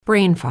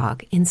Brain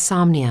fog,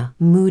 insomnia,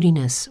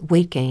 moodiness,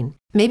 weight gain.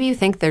 Maybe you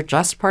think they're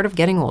just part of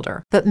getting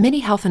older, but MIDI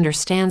Health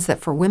understands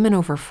that for women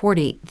over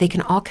 40, they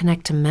can all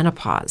connect to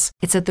menopause.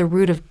 It's at the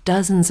root of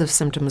dozens of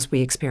symptoms we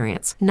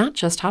experience, not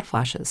just hot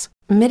flashes.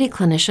 MIDI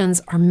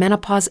clinicians are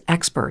menopause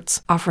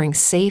experts, offering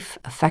safe,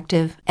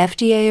 effective,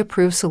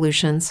 FDA-approved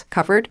solutions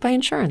covered by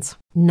insurance.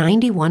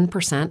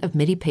 91% of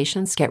MIDI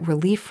patients get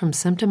relief from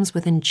symptoms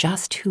within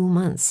just 2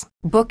 months.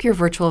 Book your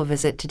virtual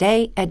visit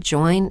today at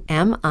joinmidi.com.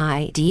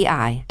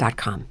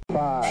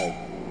 5,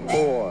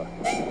 4,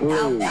 3,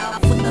 2,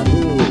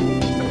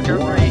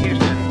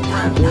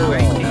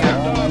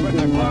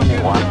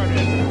 1.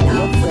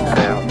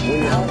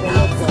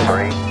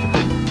 Three,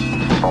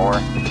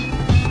 four.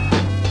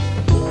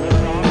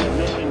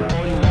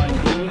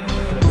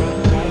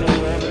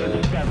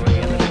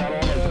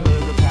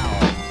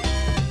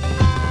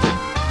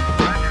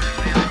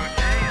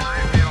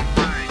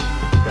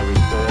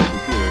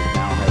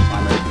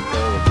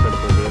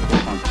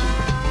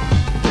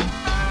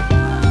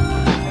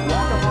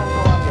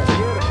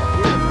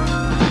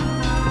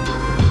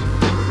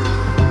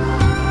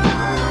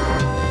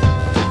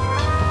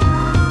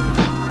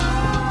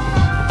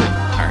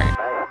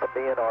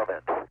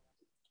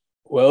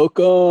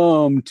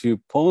 Welcome to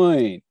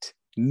Point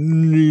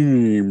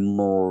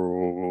Nemo.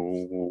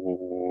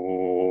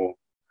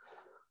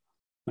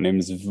 My name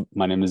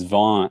is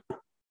Vaughn.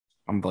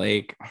 I'm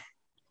Blake.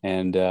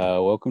 And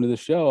welcome to the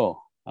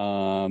show.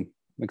 I'm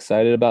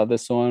excited about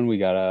this one. We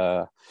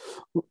got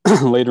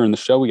later in the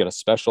show, we got a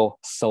special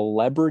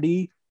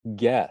celebrity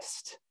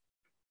guest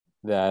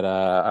that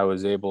I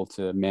was able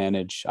to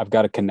manage. I've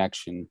got a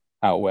connection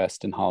out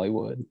west in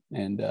Hollywood,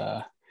 and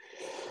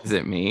is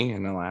it me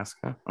in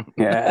Alaska?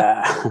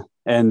 Yeah.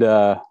 And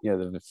the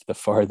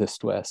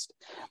farthest west.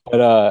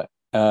 But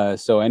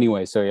so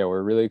yeah,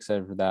 we're really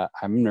excited for that.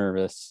 I'm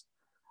nervous.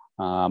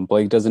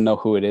 Blake doesn't know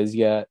who it is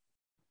yet.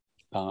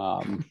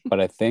 But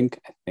I think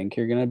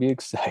you're gonna be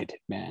excited,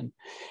 man.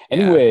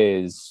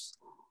 Anyways,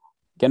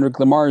 Kendrick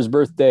Lamar's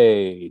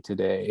birthday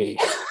today.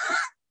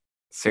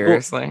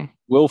 Seriously?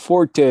 Will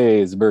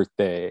Forte's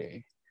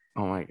birthday.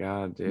 Oh my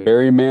god, dude.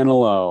 Barry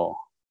Manilow.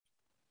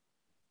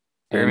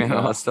 Barry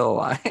Manilow's still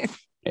alive.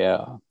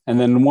 Yeah. And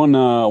then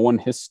one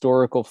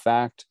historical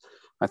fact,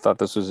 I thought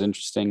this was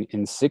interesting.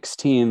 In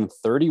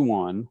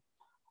 1631,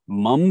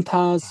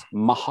 Mumtaz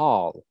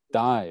Mahal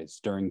dies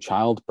during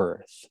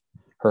childbirth.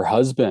 Her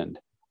husband,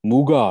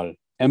 Mughal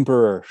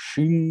Emperor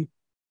Shah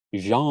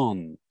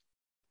Jahan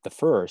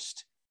I,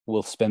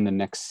 will spend the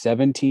next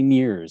 17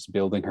 years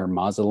building her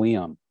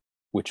mausoleum,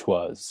 which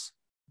was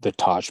the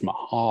Taj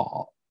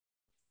Mahal.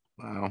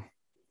 Wow.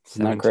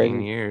 Isn't that 17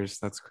 crazy? years.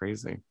 That's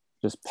crazy.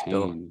 Just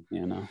pain,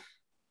 you know.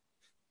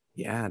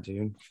 Yeah,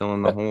 dude.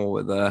 Filling the hole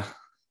with a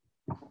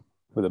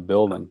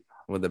building.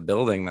 With a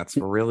building that's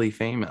really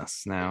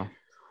famous now.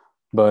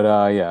 But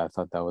I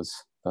thought that was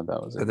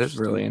That is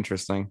really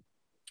interesting.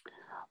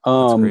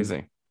 That's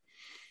crazy.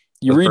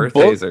 You Those read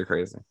birthdays books? are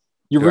crazy.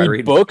 You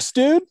read books,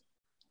 dude?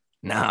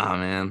 Nah,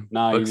 man.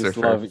 Nah, books you just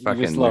are for love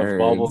fucking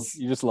nerds.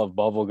 You just love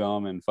bubble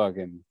gum and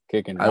fucking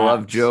kicking I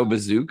love rocks. Joe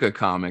Bazooka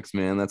comics,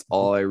 man. That's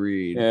all I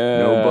read. Yeah.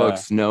 No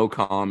books, no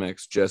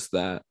comics, just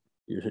that.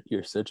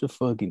 You're such a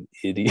fucking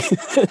idiot.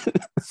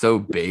 So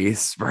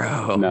base,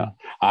 bro. No,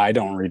 I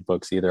don't read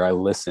books either. I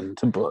listen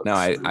to books. No,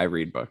 I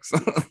read books.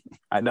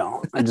 I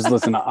don't. I just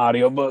listen to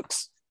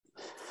audiobooks.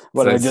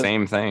 But it's the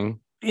same thing.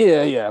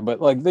 Yeah.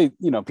 But like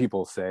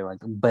people say like,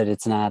 but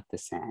it's not the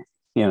same.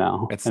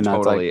 It's and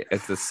totally,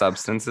 it's the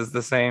substance is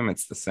the same.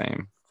 It's the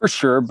same. For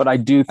sure. But I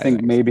do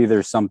think maybe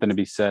there's something to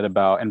be said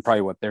about, and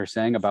probably what they're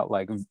saying about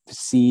like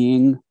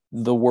seeing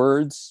the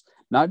words,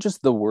 not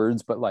just the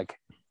words, but like,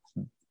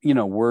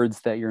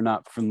 words that you're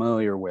not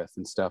familiar with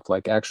and stuff,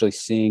 like actually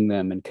seeing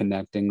them and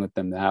connecting with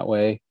them that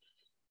way.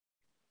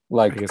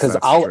 Like, because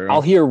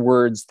I'll hear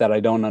words that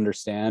I don't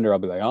understand, or I'll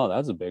be like, oh,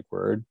 that's a big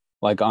word,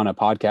 like on a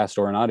podcast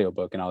or an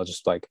audiobook, and I'll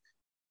just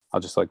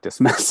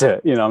dismiss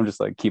it. I'm just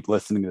like keep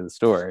listening to the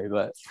story.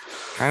 But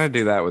kind of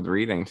do that with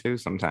reading too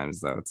sometimes,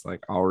 though. It's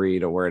like I'll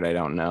read a word I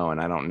don't know and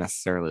I don't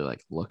necessarily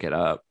like look it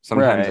up.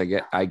 Sometimes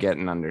I get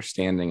an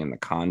understanding in the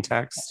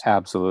context.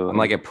 Absolutely. I'm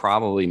like, it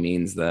probably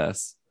means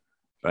this,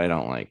 but I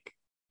don't like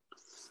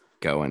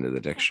go into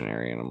the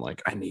dictionary and I'm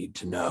like, I need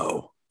to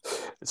know.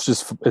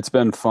 It's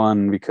been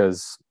fun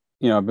because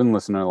I've been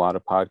listening to a lot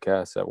of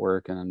podcasts at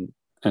work, and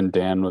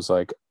Dan was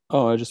like,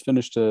 oh, I just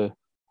finished a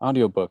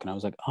audiobook, and I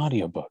was like,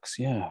 audiobooks,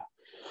 yeah.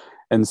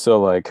 And so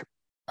like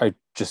I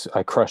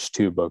crushed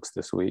 2 books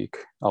this week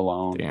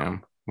alone.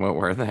 Damn. What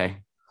were they?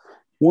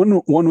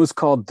 One was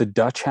called The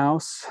Dutch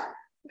House.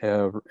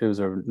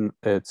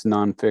 It's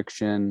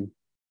nonfiction.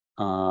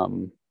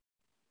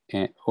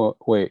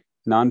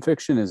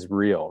 Nonfiction is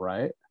real,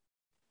 right?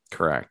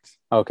 Correct.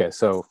 Okay,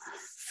 so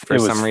for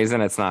some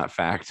reason it's not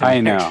fact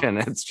and fiction.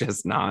 It's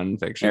just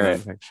nonfiction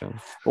and fiction.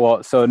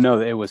 Well, so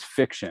no, it was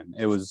fiction.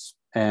 It was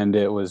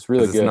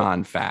really good. It's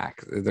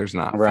non-fact. There's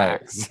not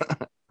facts.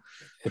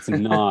 It's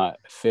not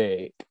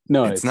fake.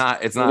 No, It's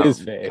not. It's it not.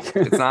 is fake.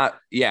 It's not.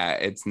 Yeah,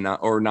 it's not.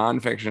 Or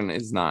nonfiction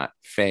is not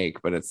fake,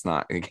 but it's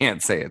not. You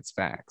can't say it's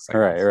facts.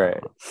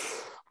 Right.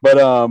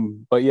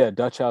 But yeah,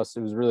 Dutch House.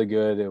 It was really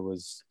good. It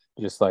was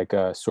just like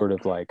a sort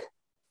of like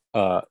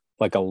a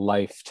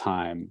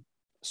lifetime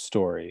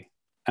story.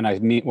 And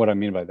what I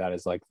mean by that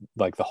is like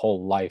the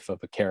whole life of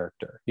a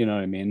character. You know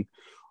what I mean?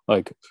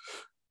 Like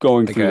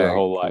going through their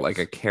whole life, like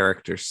a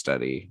character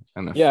study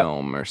in a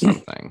film or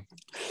something.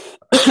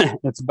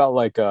 It's about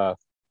like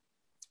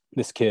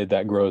this kid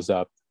that grows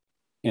up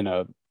in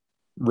a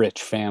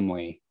rich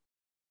family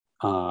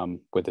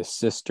with his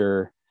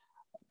sister.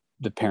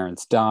 The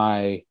parents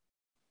die.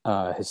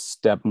 His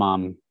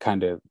stepmom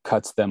kind of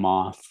cuts them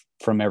off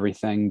from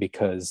everything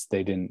because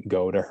they didn't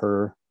go to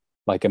her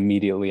like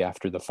immediately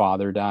after the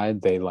father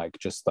died. They like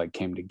just like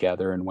came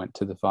together and went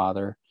to the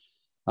father,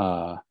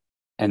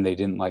 and they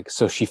didn't like,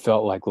 so she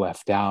felt like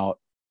left out.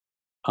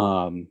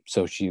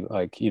 So she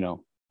like, you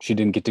know, she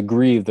didn't get to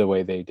grieve the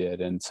way they did,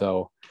 and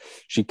so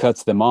she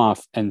cuts them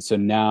off. And so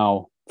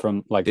now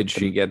from like, did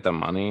she get the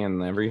money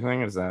and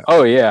everything? Is that?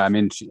 Oh yeah, I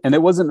mean, and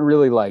it wasn't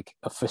really like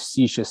a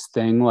facetious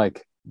thing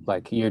like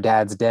your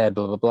dad's dead,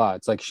 blah blah blah.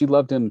 It's like she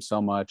loved him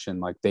so much, and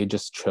like they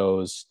just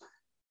chose.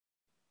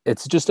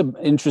 It's just an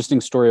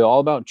interesting story, all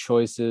about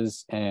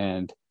choices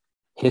and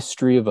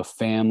history of a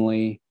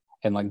family,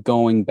 and like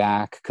going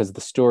back, because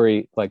the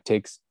story like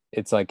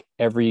it's like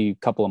every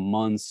couple of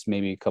months,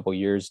 maybe a couple of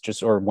years,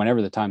 just or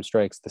whenever the time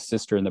strikes, the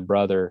sister and the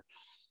brother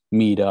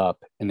meet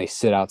up and they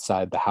sit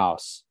outside the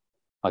house,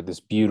 like this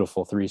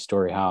beautiful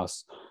 3-story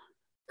house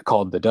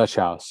called the Dutch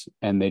House,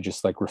 and they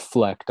just like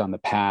reflect on the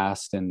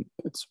past, and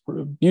it's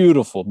a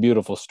beautiful,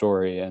 beautiful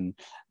story, and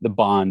the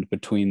bond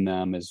between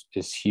them is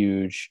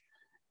huge.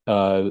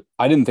 I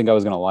didn't think I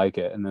was gonna like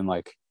it, and then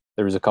like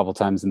there was a couple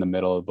times in the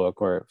middle of the book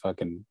where it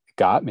fucking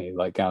got me.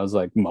 Like I was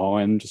like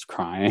mowing, just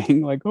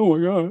crying, like oh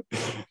my god,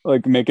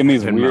 like making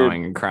these weird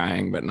mowing and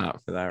crying, but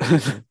not for that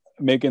reason.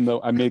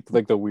 I make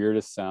like the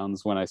weirdest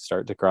sounds when I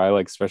start to cry,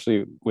 like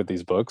especially with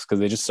these books, because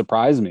they just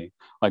surprise me,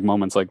 like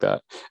moments like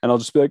that, and I'll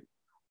just be like,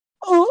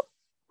 oh,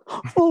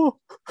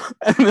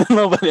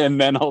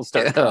 and then I'll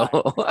start crying.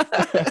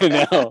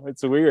 I know,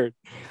 it's weird,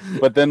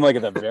 but then like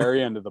at the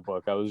very end of the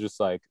book, I was just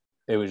like,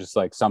 it was just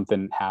like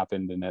something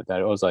happened in it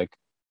that it was like,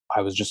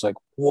 I was just like,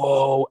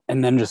 whoa,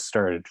 and then just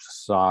started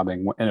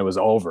sobbing, and it was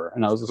over,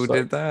 and I was just who like,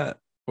 did that?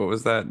 What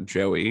was that?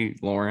 Joey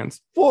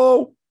Lawrence?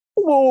 Whoa.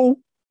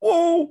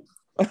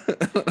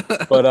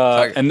 But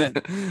and then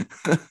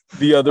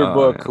the other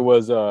book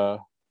was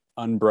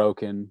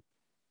Unbroken,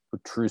 a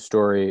true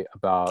story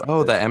about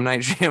the M.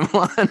 Night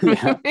Shyamalan.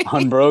 Yeah,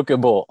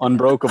 unbreakingable.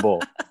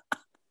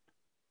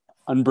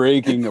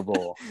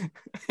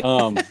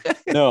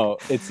 No,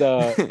 it's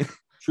a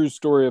true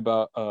story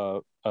about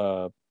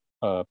a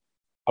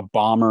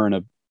bomber in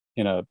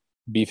a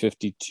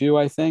B-52,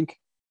 I think,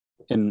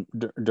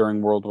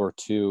 during World War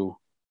II.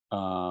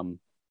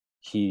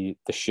 The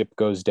ship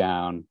goes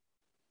down.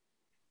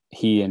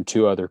 He and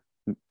 2 other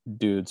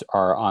dudes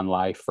are on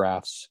life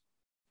rafts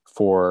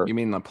for. You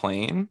mean the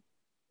plane?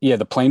 Yeah,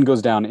 the plane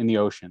goes down in the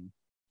ocean.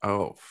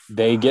 Oh,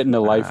 they get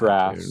into life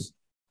rafts.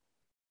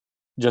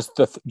 Dude.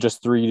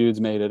 Just 3 dudes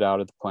made it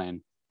out of the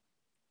plane,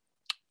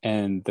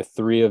 and the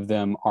 3 of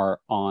them are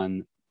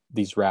on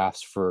these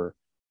rafts for,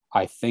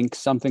 I think,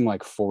 something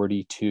like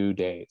 42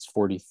 days,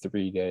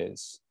 43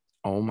 days.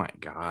 Oh my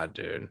god,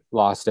 dude!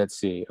 Lost at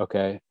sea.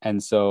 Okay,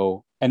 and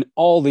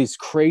all these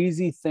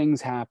crazy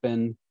things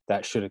happen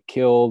that should have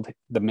killed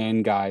the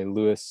main guy,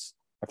 Lewis.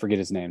 I forget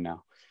his name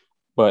now,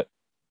 but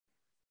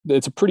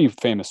it's a pretty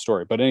famous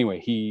story. But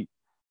anyway, he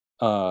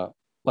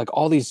like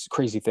all these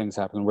crazy things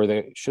happen where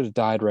they should have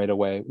died right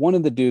away. One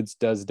of the dudes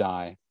does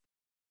die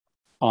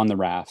on the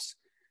rafts,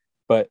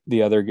 but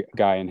the other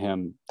guy and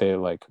him, they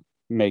like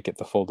make it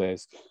the full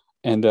days,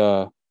 and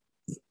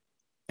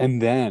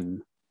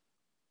then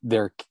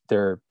they're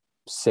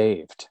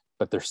saved,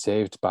 but they're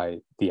saved by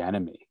the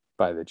enemy,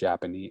 by the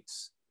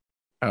Japanese.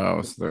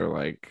 Oh, so they're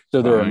like,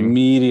 they're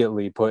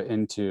immediately put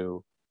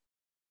into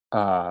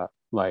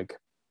like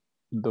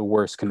the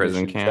worst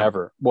conditions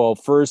ever. Well,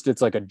 first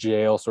it's like a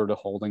jail sort of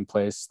holding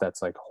place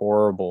that's like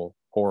horrible,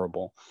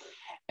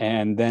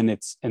 and then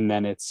it's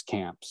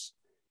camps.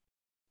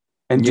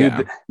 And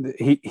dude,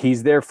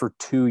 he's there for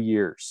 2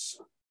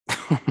 years.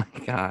 Oh my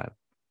god.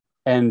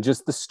 And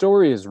just the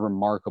story is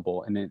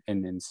remarkable and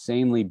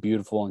insanely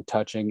beautiful and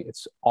touching.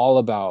 It's all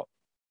about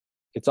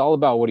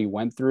what he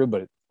went through,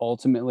 but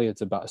ultimately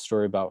it's about a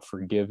story about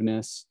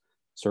forgiveness,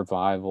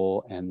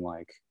 survival, and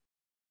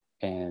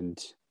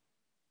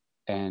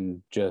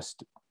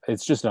just,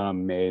 it's just an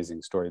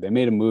amazing story. They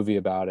made a movie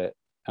about it.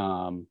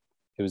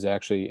 It was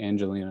actually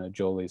Angelina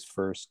Jolie's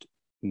first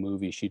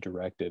movie she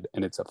directed,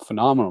 and it's a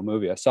phenomenal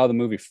movie. I saw the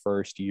movie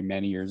first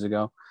many years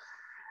ago,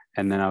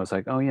 and then I was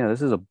like, oh yeah,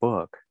 this is a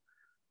book.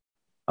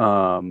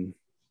 And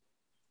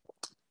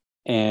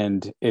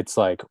it's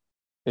like,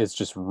 it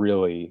was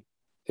really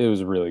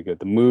good.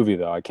 The movie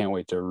though, I can't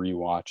wait to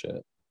rewatch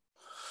it.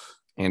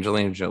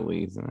 Angelina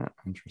Jolie's in it.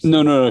 Interesting.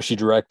 No, she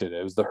directed it.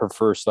 It was her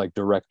first like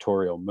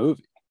directorial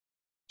movie.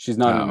 she's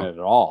not in it at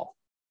all.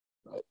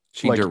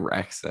 She like,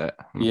 directs it.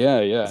 Yeah.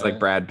 It's like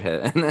Brad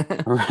Pitt.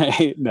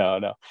 Right.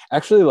 No.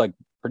 Actually, like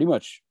pretty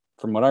much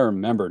from what I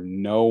remember,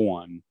 no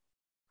one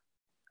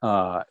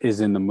is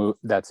in the movie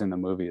that's in the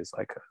movie is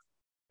like a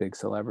big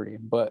celebrity.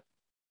 But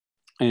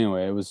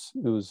anyway, it was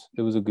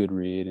a good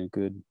read, a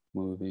good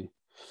movie.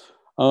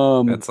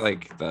 It's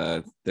like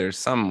there's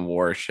some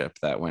warship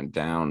that went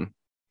down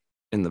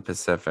in the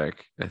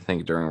Pacific, I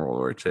think during World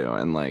War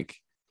II, and like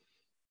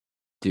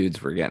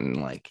dudes were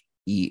getting like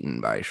eaten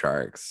by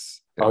sharks.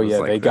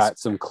 They got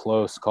some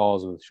close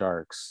calls with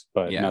sharks,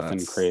 but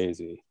nothing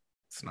crazy.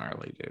 It's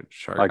gnarly, dude.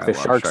 Like the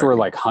sharks were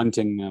like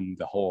hunting them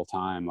the whole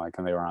time, like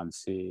when they were on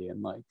sea,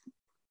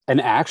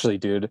 and actually,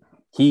 dude,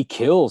 he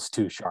kills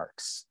 2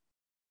 sharks.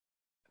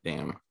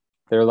 Damn.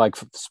 They're like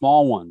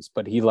small ones,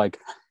 but he like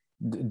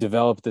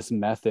developed this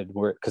method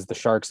where, because the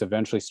sharks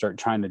eventually start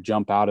trying to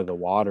jump out of the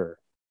water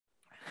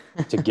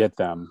to get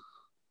them.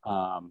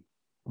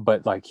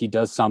 But like he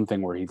does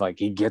something where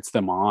he gets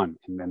them on,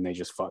 and then they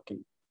just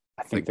fucking,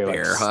 I think like they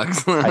bear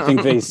hugs. I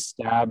think they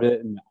stabbed it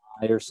in the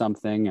eye or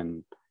something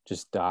and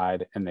just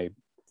died. And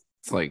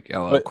it's like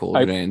LL Cool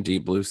J and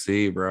Deep Blue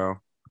Sea, bro.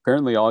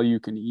 Apparently, all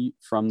you can eat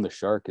from the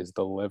shark is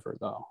the liver,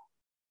 though.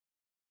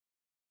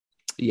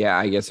 Yeah,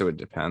 I guess it would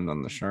depend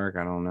on the shark.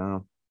 I don't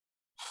know.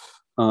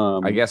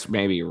 I guess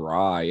maybe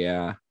raw.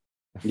 Yeah,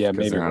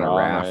 maybe they're on raw, a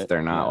raft. right?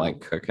 They're not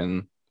like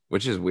cooking,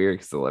 which is weird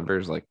because the liver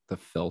is like the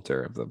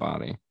filter of the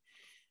body,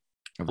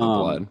 of the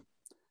blood.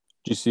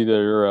 Did you see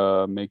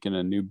they're making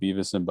a new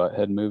Beavis and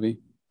Butthead movie?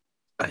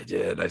 I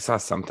did. I saw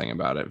something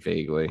about it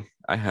vaguely.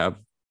 I have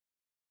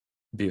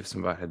Beavis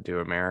and Butthead Do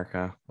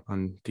America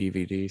on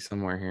DVD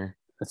somewhere here.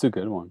 That's a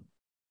good one.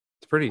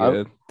 It's pretty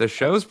good. The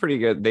show's pretty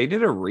good. They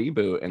did a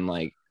reboot in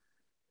like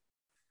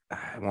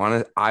I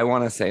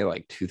want to say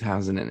like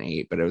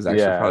 2008, but it was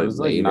actually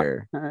probably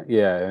later.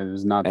 It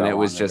was not. And it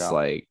was just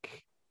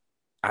like,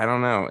 I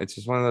don't know. It's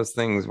just one of those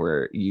things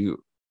where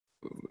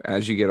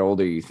as you get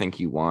older, you think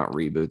you want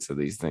reboots of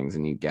these things,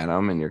 and you get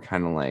them, and you're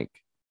kind of like,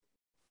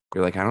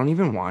 I don't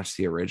even watch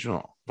the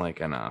original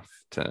like enough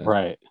to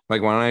like. Why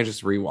don't I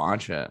just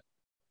rewatch it?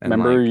 And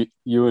remember,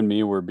 you and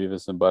me were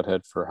Beavis and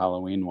Butthead for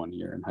Halloween one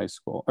year in high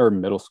school or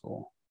middle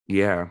school.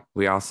 Yeah,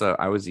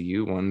 I was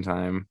you one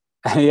time.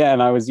 Yeah,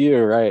 and I was you,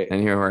 right?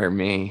 And you were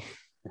me.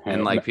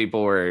 And like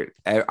people were,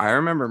 I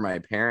remember my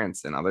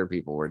parents and other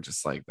people were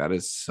just like, that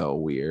is so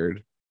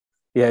weird.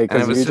 Yeah,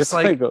 because it was just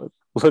like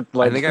looked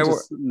like I think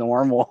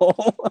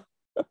normal.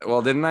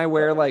 Well, didn't I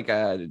wear like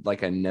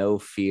a no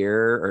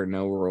fear or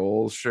no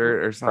rules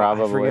shirt or something?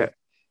 Probably.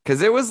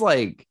 Because it was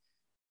like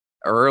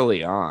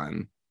early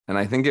on. And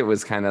I think it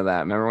was kind of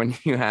that. Remember when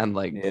you had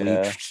like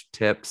bleached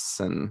tips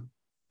and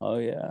oh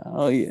yeah.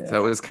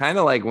 So it was kind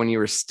of like when you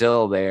were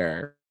still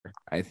there,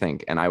 I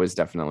think. And I was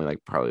definitely like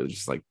probably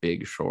just like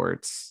big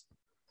shorts.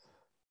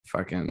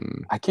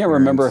 Fucking I can't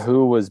remember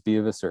who was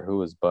Beavis or who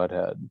was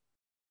Butthead.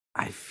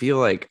 I feel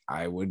like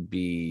I would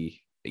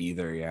be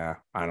either, yeah.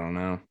 I don't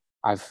know.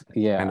 I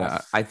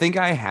think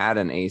I had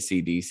an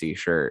AC/DC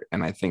shirt,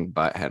 and I think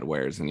Butthead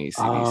wears an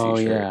AC/DC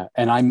shirt. Yeah.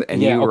 And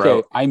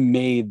I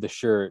made the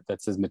shirt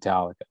that says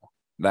Metallica.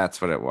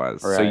 That's what it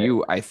was. Right. So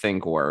you, I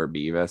think, were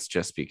Beavis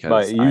just because.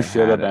 But you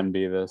should have been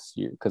Beavis,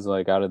 because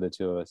like out of the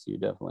two of us, you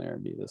definitely are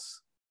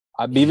Beavis.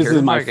 Beavis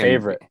is my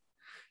favorite.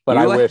 But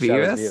I wish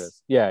Beavis? I was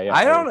Beavis. Yeah.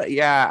 I don't.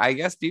 Yeah, I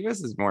guess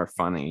Beavis is more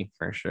funny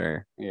for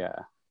sure. Yeah.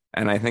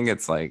 And I think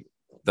it's like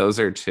those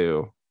are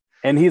two.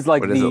 And he's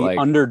like the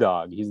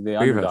underdog. He's the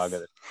underdog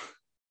of it.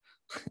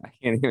 I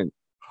can't even.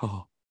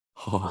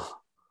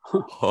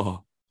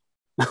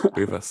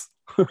 Beavis.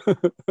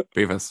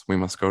 Beavis, we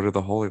must go to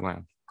the Holy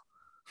Land.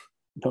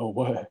 No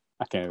way.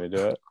 I can't even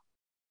do it.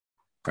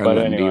 But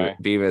anyway.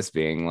 Beavis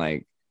being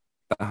like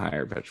the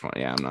higher pitch one.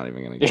 Yeah, I'm not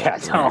even going to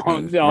get We're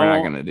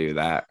not going to do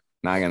that.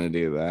 Not going to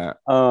do that.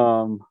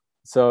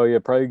 So yeah,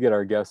 probably get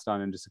our guest on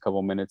in just a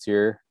couple minutes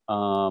here.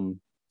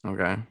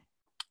 Okay.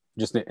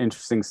 Just an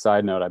interesting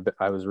side note.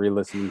 I was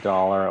re-listening to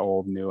all our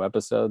old new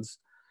episodes,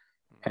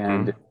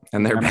 and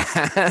they're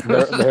bad.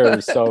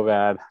 they're so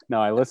bad.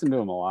 No, I listened to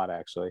them a lot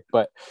actually,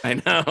 but I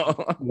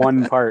know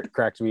one part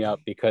cracked me up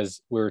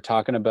because we were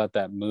talking about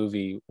that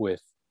movie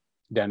with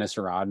Dennis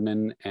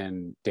Rodman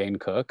and Dane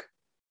Cook.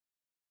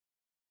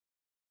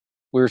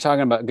 We were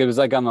talking about, it was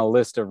like on the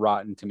list of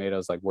Rotten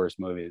Tomatoes like worst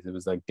movies. It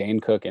was like Dane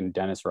Cook and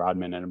Dennis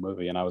Rodman in a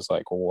movie, and I was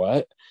like,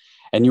 what?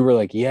 And you were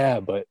like, yeah,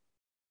 but.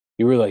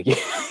 You were like,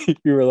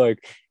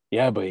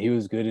 yeah, but he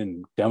was good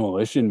in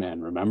Demolition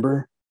Man,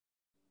 remember?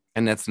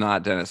 And that's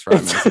not Dennis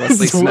Rodman, it's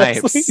Wesley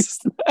Snipes.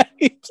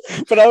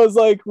 But I was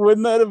like,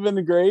 wouldn't that have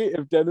been great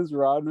if Dennis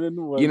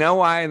Rodman was? You know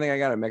why I think I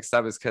got it mixed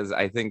up is because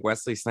I think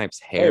Wesley Snipes'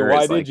 hair. Hey,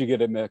 why did you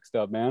get it mixed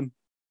up, man?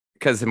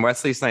 Because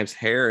Wesley Snipes'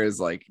 hair is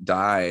like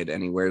dyed,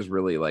 and he wears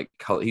really like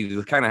color.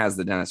 He kind of has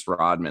the Dennis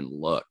Rodman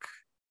look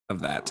of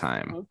that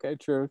time. Okay,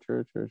 true.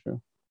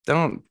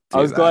 I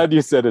was glad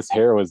you said his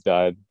hair was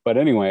dyed, but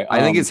anyway, I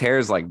think his hair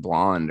is like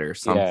blonde or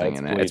something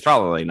in it. It's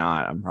probably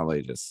not. I'm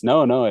probably just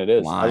no, it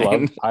is.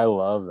 I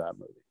love that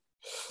movie.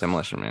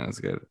 Demolition Man is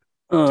good.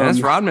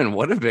 Dennis Rodman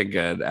would have been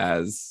good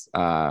as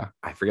I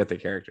forget the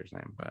character's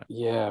name, but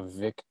Yeah,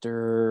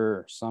 Victor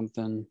or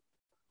something.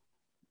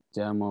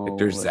 Demo.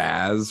 Victor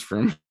Zsasz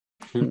from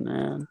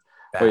Man.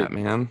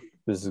 Batman.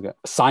 This is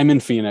Simon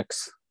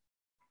Phoenix.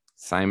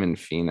 Simon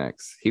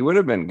Phoenix. He would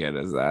have been good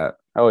as that.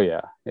 Oh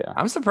yeah.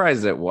 I'm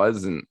surprised it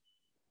wasn't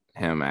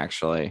him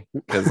actually,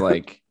 because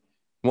like,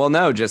 well,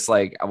 no, just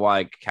like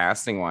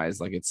casting wise,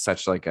 like it's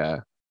such like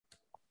a,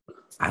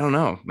 I don't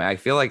know. I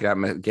feel like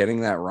that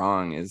getting that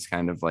wrong is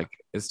kind of like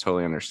is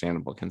totally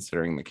understandable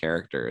considering the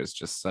character is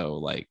just so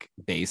like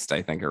based,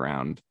 I think,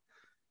 around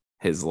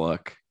his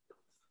look.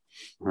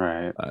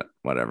 Right. But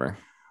whatever.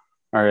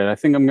 All right. I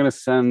think I'm gonna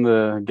send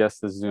the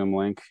Zoom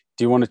link.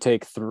 Do you want to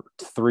take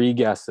 3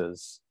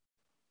 guesses?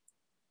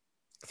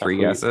 3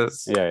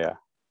 guesses? Yeah.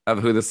 Of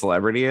who the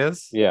celebrity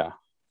is? Yeah.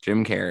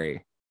 Jim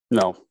Carrey.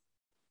 No.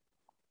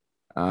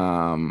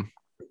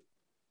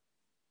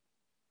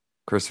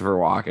 Christopher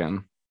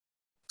Walken.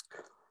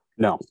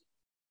 No.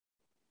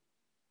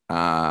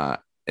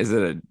 Is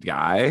it a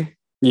guy?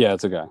 Yeah,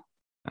 it's a guy.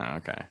 Oh,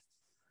 okay.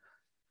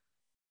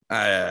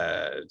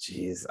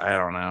 Geez, I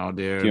don't know,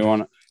 dude. Do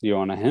you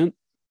want a hint?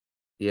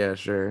 Yeah,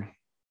 sure.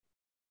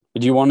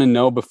 Do you want to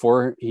know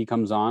before he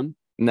comes on?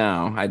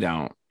 No, I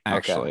don't.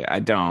 Actually, Okay. I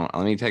don't.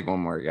 Let me take one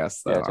more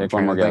guess though. Yeah, take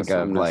I'm one more trying to guess.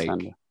 think of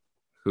like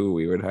who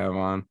we would have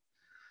on.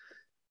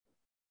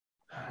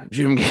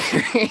 Jim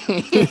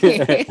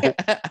Carrey.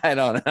 I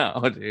don't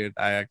know, dude.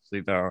 I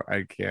actually don't.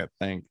 I can't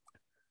think.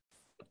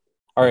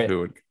 All right. Who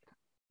would...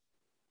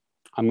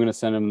 I'm gonna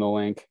send him the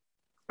link.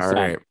 All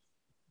right.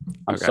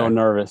 I'm so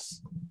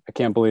nervous. I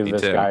can't believe Me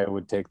this too. guy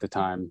would take the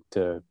time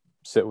to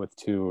sit with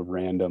 2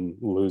 random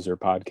loser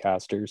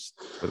podcasters.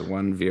 With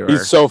one viewer.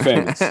 He's so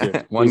famous,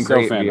 dude. One He's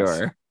great so famous.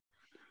 viewer.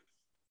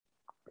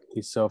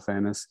 He's so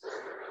famous.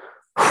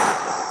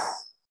 I'm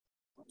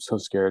so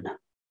scared.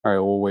 All right,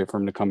 we'll wait for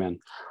him to come in.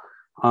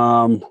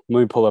 Let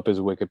me pull up his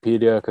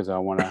Wikipedia because I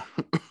want to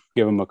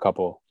give him a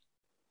couple.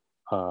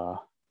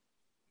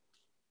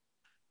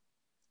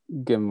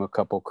 Give him a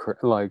couple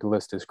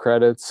list his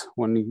credits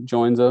when he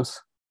joins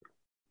us.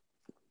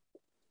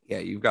 Yeah,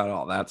 you've got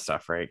all that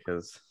stuff, right?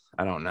 Because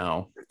I don't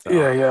know. So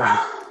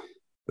Yeah.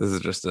 This is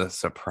just a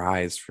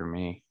surprise for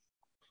me.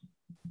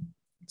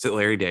 Is it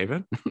Larry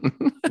David?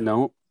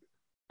 No.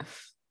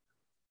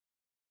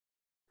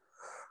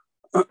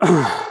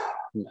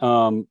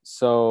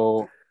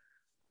 So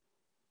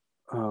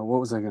what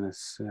was I gonna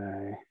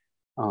say?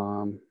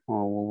 Well,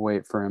 we'll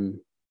wait for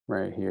him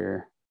right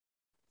here.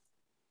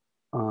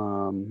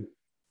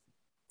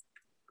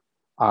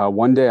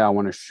 One day I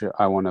want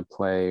to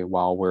play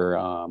while we're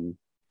on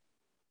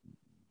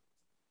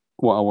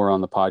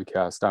the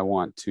podcast. I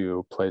want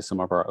to play some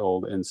of our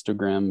old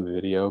Instagram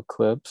video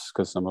clips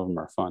because some of them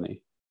are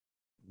funny.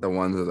 The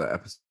ones of the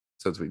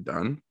episodes we've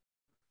done.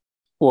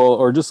 Well,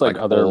 or just like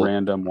other old,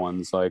 random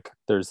ones. Like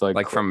there's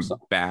like from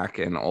back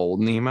in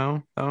old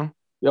Nemo though.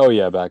 Oh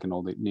yeah, back in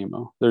old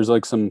Nemo. There's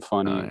like some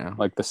funny, yeah.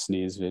 like the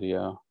sneeze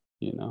video.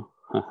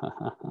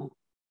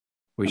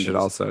 We should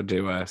also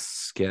do a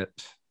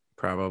skit,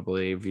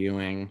 probably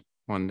viewing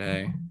one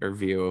day, or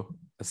view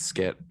a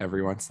skit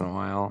every once in a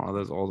while. All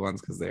those old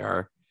ones because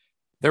they're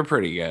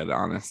pretty good.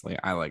 Honestly,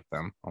 I like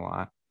them a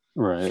lot.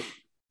 Right.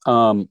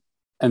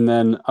 And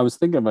then I was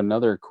thinking of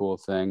another cool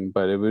thing,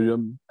 but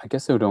I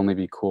guess it would only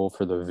be cool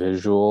for the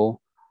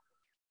visual.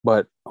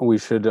 But we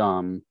should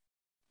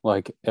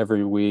like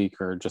every week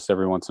or just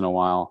every once in a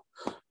while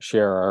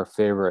share our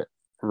favorite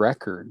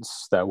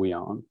records that we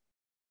own.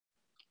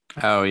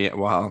 Oh yeah,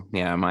 well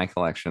yeah, my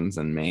collection's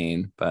in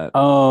Maine, but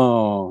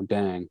oh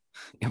dang,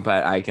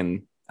 but I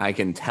can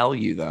tell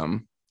you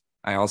them.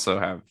 I also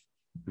have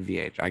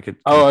VH. I could.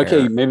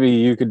 Okay, maybe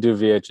you could do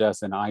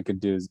VHS and I could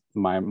do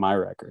my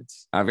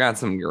records. I've got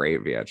some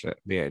great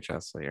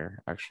VHS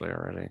here actually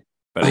already,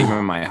 but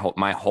even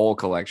my whole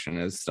collection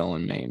is still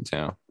in Maine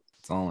too.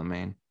 It's all in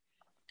Maine.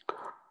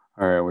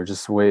 All right, we're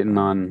just waiting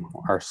on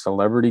our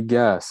celebrity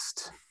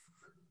guest.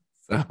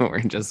 So we're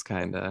just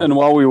kind of. And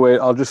while we wait,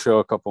 I'll just show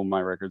a couple of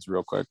my records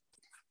real quick.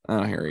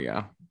 Oh, here we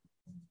go.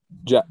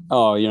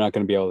 You're not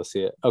going to be able to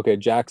see it. Okay,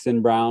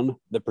 Jackson Browne,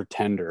 The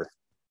Pretender.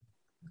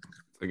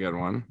 It's a good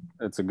one.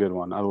 It's a good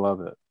one. I love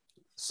it.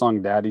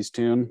 Song Daddy's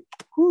Tune.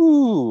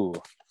 Woo!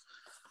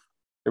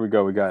 Here we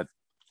go. We got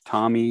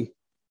Tommy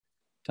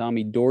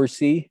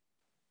Dorsey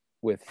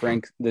with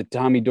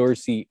Tommy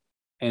Dorsey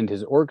and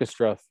his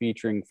orchestra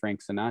featuring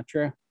Frank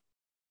Sinatra.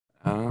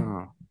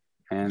 Oh.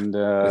 And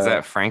is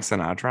that Frank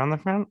Sinatra on the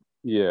front?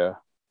 Yeah.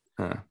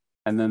 Huh.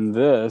 And then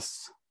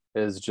this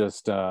is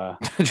just John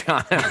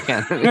F.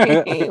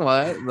 Kennedy.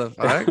 What the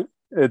fuck?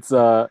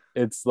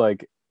 It's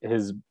like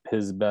his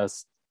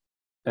best,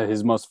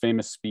 his most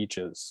famous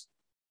speeches.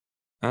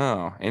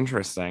 Oh,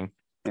 interesting.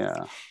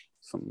 Yeah.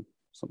 Some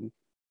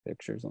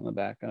pictures on the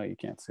back. Oh, you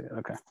can't see it.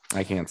 Okay.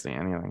 I can't see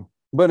anything.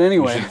 But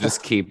anyway, you should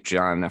just keep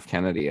John F.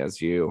 Kennedy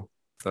as you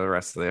for the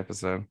rest of the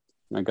episode.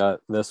 I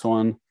got this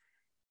one.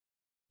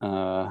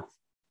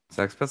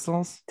 Sex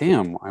Pistols?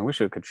 Damn, I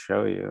wish I could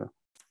show you.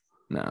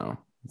 No,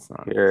 it's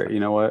not. Here, you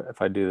know what?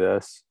 If I do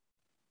this,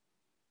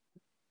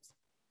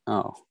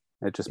 Oh,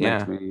 it just Yeah.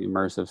 makes me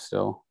immersive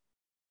still.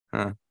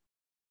 Huh.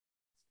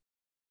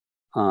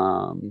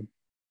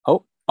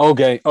 Oh,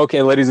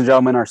 okay, ladies and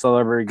gentlemen, our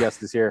celebrity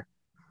guest is here.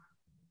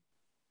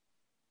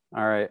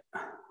 All right,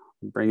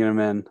 bringing him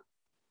in.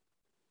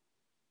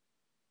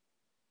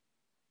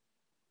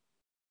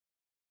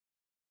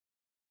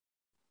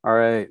 All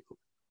right,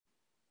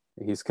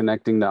 he's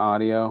connecting to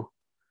audio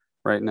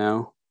right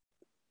now.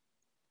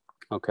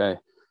 Okay,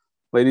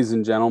 ladies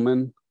and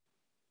gentlemen,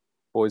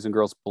 boys and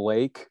girls,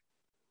 Blake,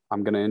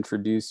 I'm going to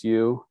introduce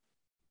you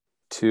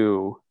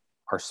to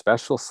our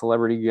special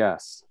celebrity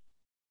guest.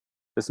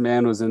 This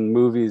man was in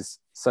movies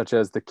such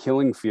as The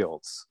Killing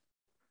Fields,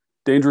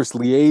 Dangerous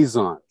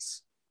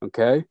Liaisons,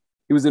 okay?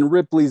 He was in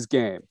Ripley's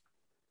Game.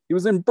 He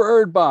was in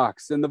Bird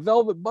Box and The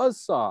Velvet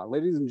Buzzsaw.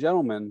 Ladies and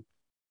gentlemen,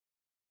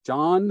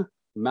 John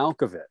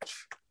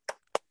Malkovich.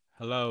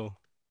 Hello.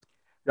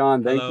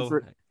 John, thank Hello.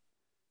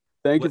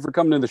 you for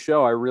coming to the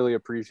show. I really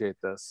appreciate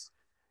this.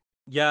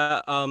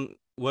 Yeah,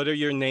 what are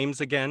your names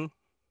again?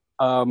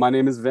 My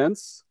name is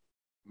Vince.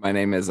 My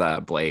name is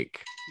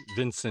Blake.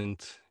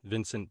 Vincent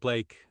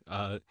Blake.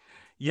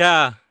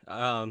 Yeah,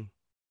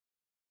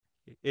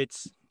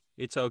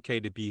 it's okay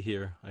to be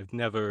here. I've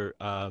never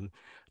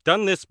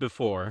done this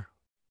before.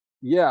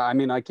 Yeah, I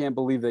mean, I can't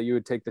believe that you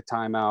would take the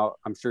time out.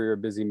 I'm sure you're a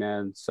busy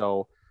man,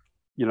 so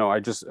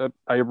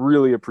I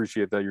really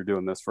appreciate that you're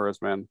doing this for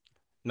us, man.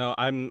 No,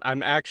 I'm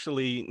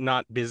actually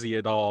not busy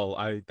at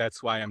all.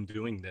 That's why I'm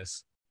doing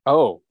this.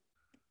 Oh,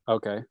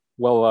 okay.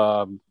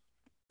 Well,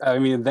 I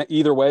mean,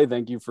 either way,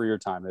 thank you for your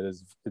time.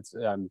 It's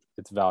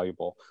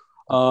valuable.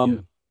 Yeah.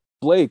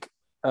 Blake,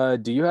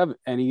 do you have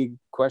any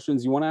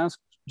questions you want to ask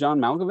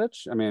John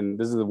Malkovich? I mean,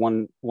 this is a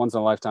once in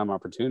a lifetime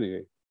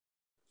opportunity.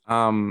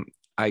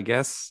 I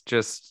guess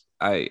just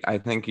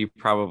I think you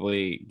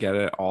probably get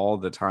it all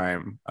the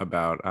time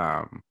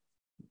about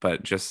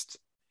but just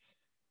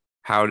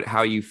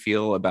how you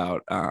feel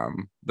about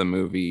the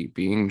movie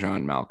being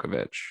John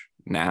Malkovich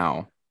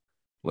now,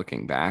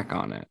 looking back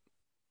on it.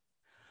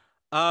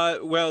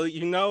 Well,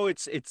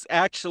 it's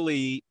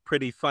actually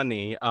pretty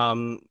funny.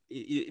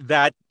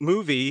 That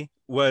movie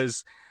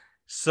was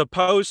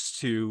supposed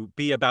to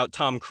be about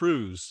Tom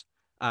Cruise.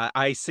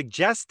 I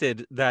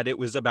suggested that it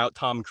was about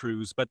Tom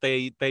Cruise, but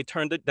they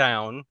turned it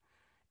down,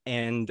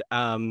 and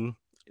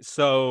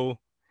so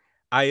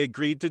I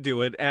agreed to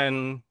do it.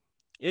 And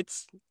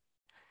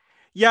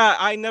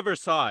I never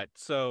saw it,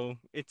 so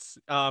it's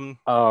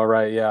Oh,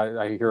 right, yeah.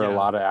 I hear a yeah.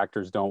 lot of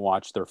actors don't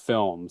watch their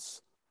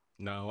films.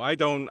 No, I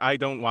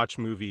don't watch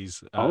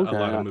movies. Okay. A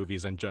lot of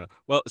movies in general.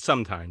 Well,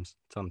 sometimes.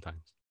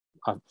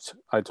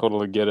 I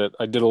totally get it.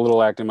 I did a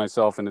little acting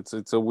myself, and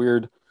it's a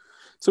weird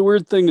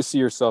thing to see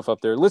yourself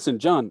up there. Listen,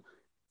 John,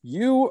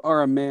 you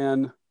are a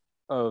man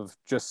of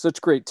just such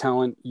great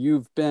talent.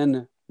 You've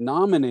been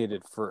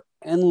nominated for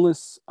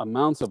endless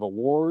amounts of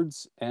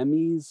awards,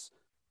 Emmys,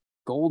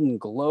 Golden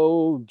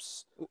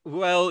Globes.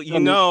 Well,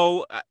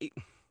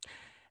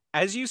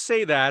 as you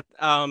say that,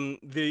 I'm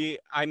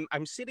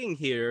sitting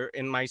here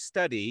in my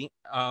study,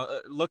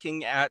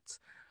 looking at,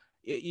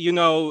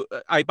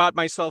 I bought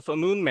myself a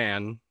Moon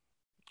Man.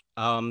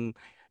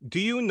 Do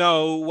you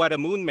know what a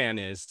Moon Man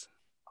is?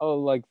 Oh,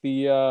 like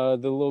the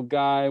little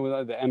guy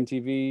with the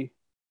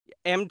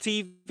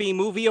MTV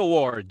Movie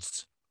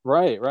Awards.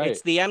 Right.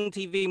 It's the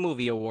MTV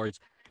Movie Awards.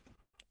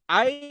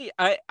 I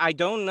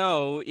don't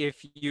know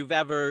if you've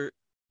ever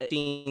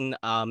seen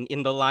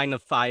In the Line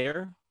of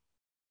Fire.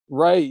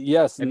 Right.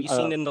 Yes. Have you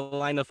seen In the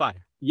Line of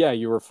Fire? Yeah,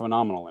 you were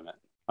phenomenal in it.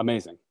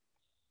 Amazing.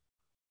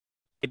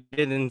 I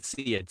didn't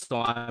see it,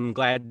 so I'm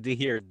glad to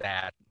hear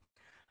that.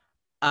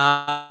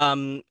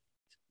 All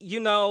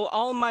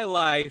my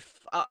life,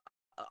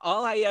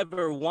 all I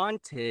ever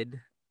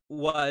wanted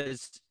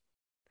was,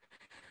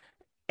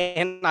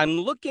 and I'm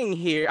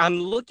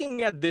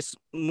looking at this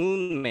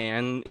Moon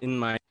Man in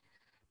my,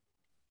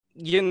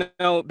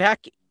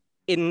 back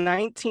in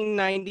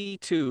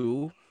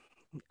 1992,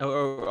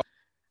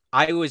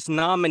 I was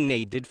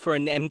nominated for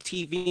an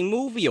MTV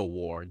Movie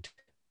Award,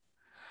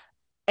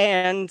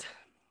 and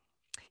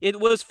it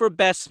was for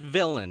Best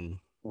Villain.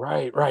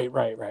 Right.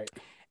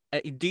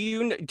 Do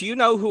you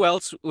know who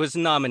else was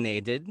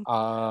nominated?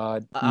 No.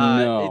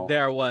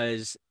 There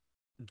was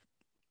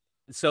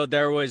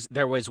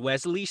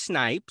Wesley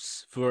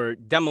Snipes for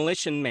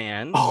Demolition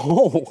Man.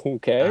 Oh,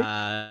 okay.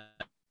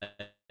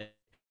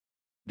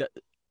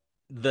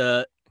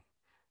 The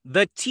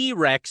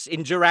T-Rex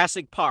in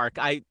Jurassic Park.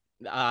 I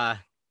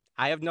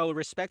have no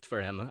respect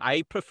for him.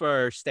 I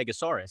prefer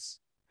Stegosaurus.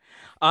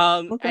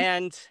 Okay.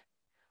 And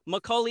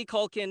Macaulay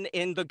Culkin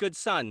in The Good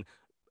Son.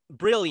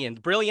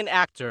 Brilliant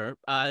actor.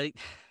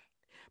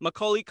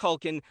 Macaulay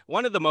Culkin,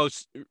 one of the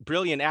most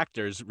brilliant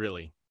actors,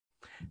 really.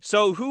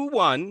 So who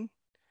won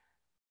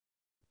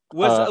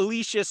was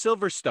Alicia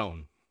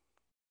Silverstone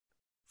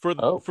for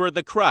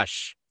The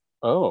Crush.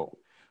 Oh.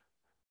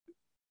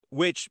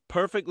 Which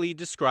perfectly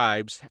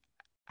describes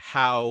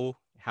how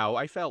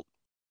I felt.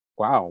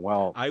 Wow.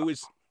 Well, I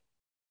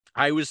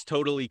was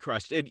totally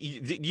crushed.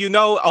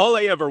 All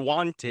I ever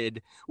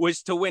wanted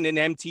was to win an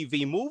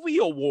MTV Movie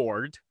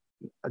Award.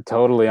 I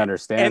totally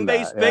understand And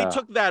that. they Yeah.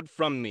 took that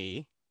from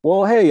me.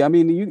 Well, hey, I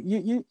mean,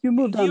 you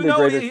moved on You to know,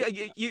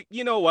 greater.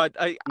 you know what?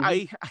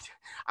 Mhm.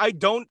 I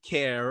don't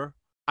care.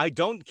 I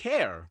don't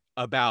care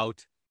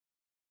about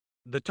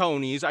the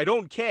Tonys. I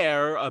don't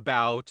care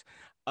about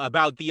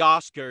the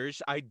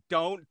Oscars. I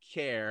don't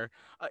care.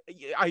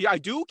 I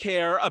do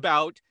care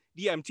about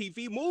the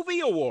MTV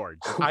Movie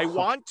Awards. I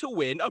want to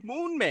win a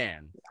Moon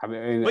Man. I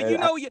mean, But you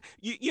know,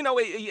 you know,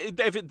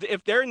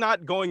 if they're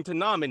not going to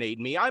nominate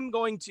me, I'm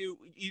going to,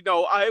 you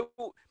know,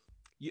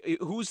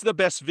 who's the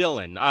best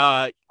villain?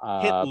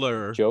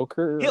 Hitler.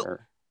 Joker Hit,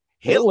 or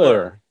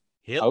Hitler.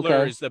 Hitler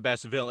Okay. is the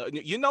best villain.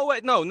 You know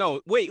what? No,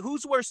 no. Wait,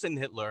 who's worse than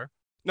Hitler?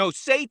 No,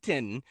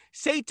 Satan.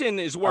 Satan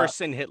is Uh, worse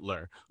than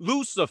Hitler.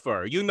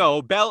 Lucifer, you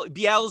know,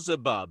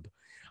 Beelzebub.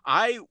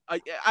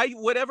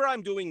 Whatever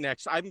I'm doing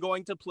next, I'm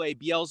going to play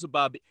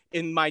Beelzebub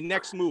in my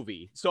next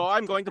movie. So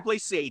I'm going to play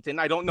Satan.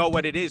 I don't know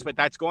what it is, but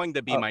that's going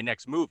to be my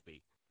next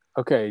movie.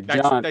 okay,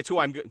 John. That's who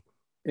I'm good.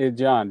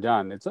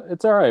 John.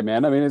 It's all right,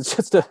 man. I mean, it's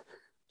just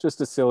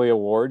a silly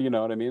award. You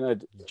know what I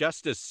mean?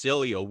 Just as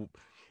silly.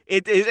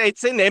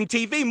 It's an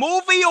MTV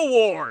Movie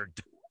Award.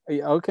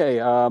 Okay.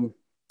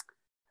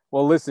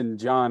 Well, listen,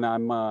 John.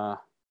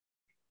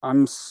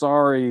 I'm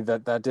sorry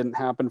that didn't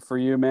happen for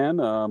you, man.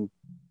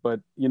 But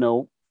you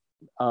know,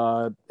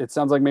 it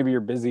sounds like maybe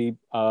you're busy.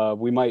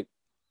 We might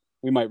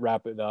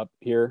wrap it up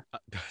here.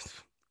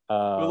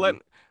 Well,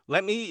 Um,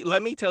 let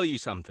me tell you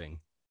something.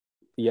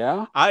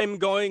 yeah.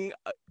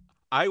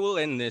 I will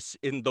end this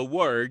in the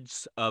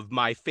words of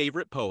my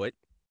favorite poet.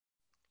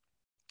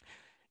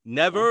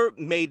 Never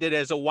made it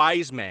as a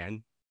wise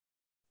man.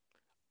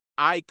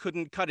 I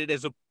couldn't cut it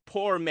as a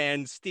poor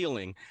man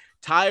stealing.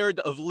 Tired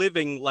of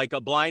living like a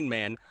blind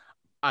man.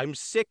 I'm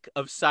sick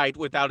of sight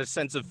without a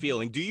sense of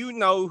feeling. Do you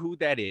know who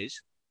that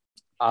is?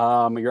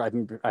 I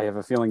have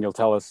a feeling you'll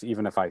tell us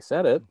even if I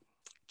said it.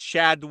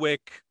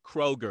 Chadwick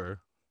Kroger.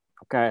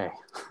 Okay.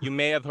 You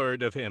may have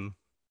heard of him.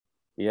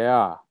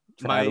 Yeah.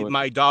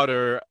 My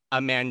daughter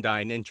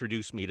Amandine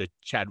introduced me to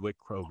Chadwick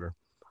Kroger.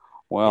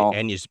 Well,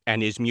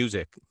 and his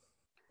music.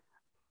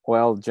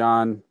 Well,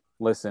 John,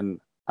 listen,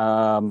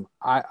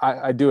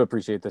 I do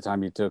appreciate the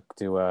time you took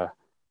to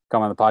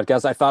come on the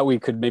podcast. I thought we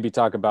could maybe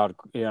talk about,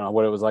 you know,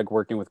 what it was like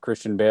working with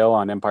Christian Bale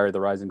on Empire of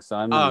the Rising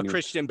Sun.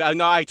 Christian Bale.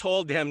 No, I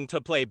told him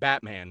to play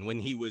Batman when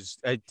he was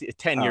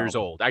 10 years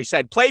old. I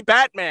said, play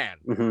Batman.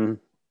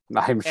 Mm-hmm.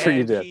 I'm sure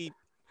you did.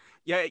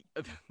 Yeah.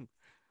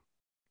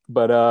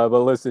 But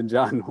listen,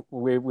 John,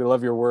 we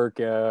love your work.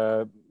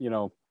 You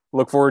know,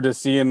 look forward to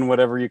seeing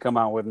whatever you come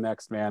out with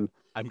next, man.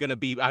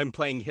 I'm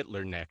playing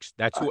Hitler next.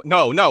 That's what.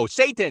 No,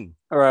 Satan.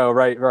 Oh,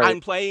 right.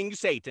 I'm playing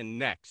Satan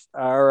next.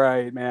 All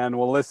right, man.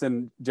 Well,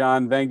 listen,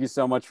 John, thank you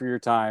so much for your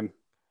time.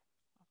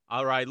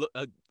 All right.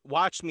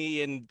 Watch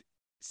me in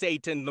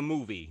Satan, the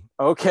movie.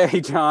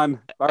 Okay, John.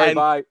 All right,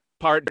 bye.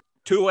 Part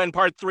 2 and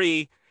part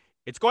 3.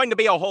 It's going to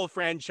be a whole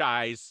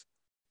franchise.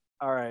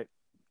 All right.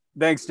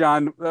 Thanks,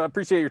 John.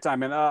 Appreciate your time,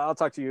 man. I'll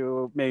talk to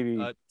you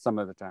maybe some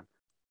other time.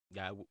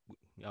 Yeah,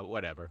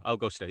 whatever. I'll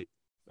go stay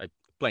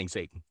playing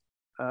Satan.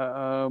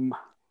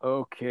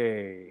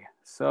 Okay.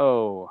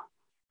 So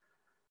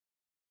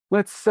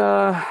let's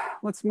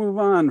move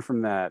on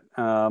from that.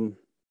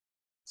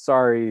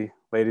 Sorry,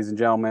 ladies and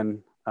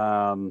gentlemen.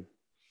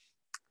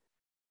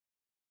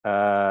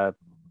 That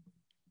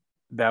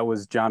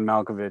was John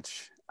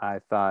Malkovich. I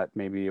thought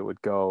maybe it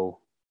would go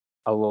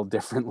a little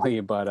differently,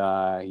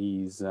 but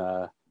he's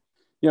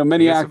you know,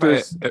 many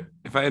actors.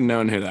 If I had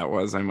known who that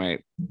was, I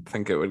might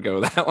think it would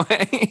go that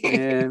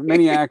way.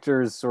 Many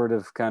actors sort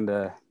of kind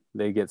of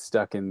they get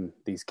stuck in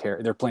these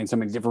characters. They're playing so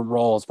many different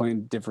roles,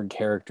 playing different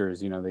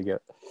characters. You know, they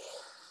get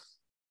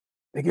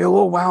a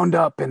little wound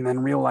up, and then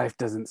real life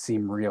doesn't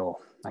seem real.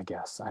 I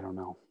guess I don't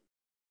know.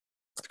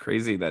 It's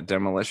crazy that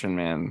Demolition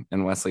Man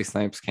and Wesley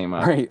Snipes came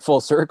up. Right, full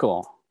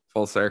circle.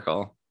 Full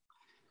circle.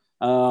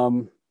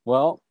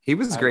 Well, he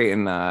was great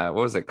in what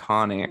was it,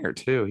 Con Air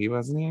too? He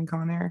wasn't in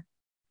Con Air.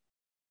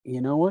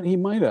 You know what? He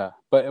might have.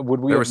 But would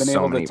we have been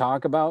able to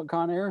talk about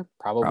Con Air?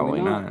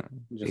 Probably not.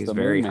 He's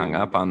very hung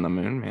up on the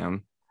Moon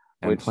Man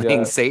and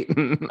playing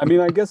Satan. I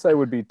mean, I guess I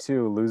would be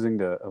too, losing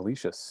to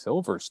Alicia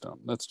Silverstone.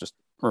 That's just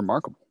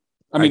remarkable.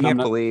 I can't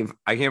believe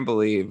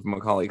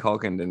Macaulay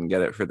Culkin didn't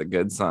get it for The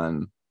Good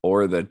Son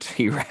or the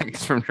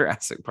T-Rex from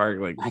Jurassic Park.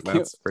 Like,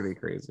 that's pretty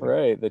crazy.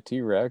 Right. The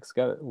T-Rex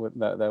got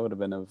that. That would have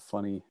been a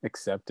funny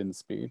acceptance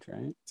speech,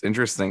 right? It's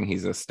interesting.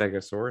 He's a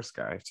Stegosaurus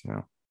guy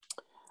too.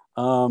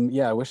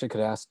 Yeah, I wish I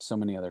could ask so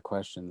many other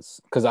questions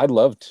because I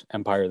loved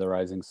Empire of the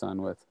Rising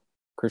Sun with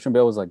Christian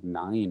Bale was like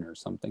 9 or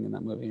something in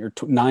that movie, or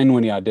 9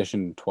 when he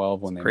auditioned,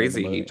 12 when they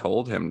crazy. He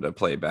told him to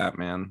play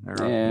Batman.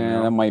 Yeah, you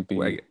know, that might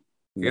be. I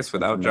guess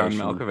without John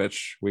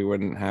Malkovich, we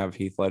wouldn't have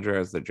Heath Ledger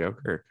as the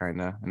Joker, kind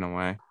of in a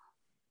way.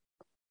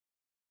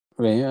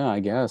 Yeah, I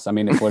guess. I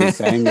mean, if what he's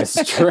saying is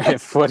true,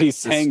 if what he's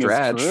saying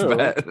is true,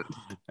 but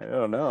I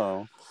don't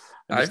know.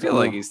 I feel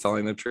like he's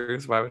telling the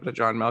truth. Why would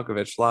John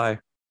Malkovich lie?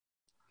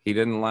 He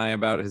didn't lie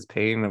about his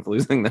pain of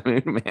losing the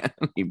Moon Man.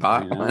 He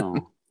bought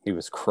one. He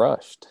was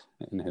crushed,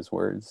 in his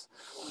words.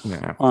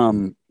 Yeah.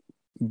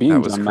 Being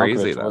That was John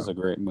crazy, Malkovich was though. a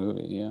great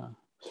movie. Yeah.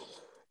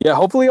 Yeah.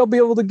 Hopefully, I'll be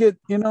able to get,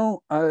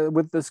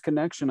 with this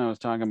connection I was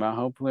talking about,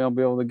 hopefully, I'll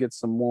be able to get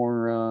some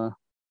more,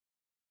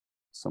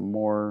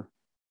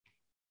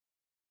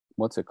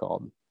 what's it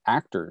called?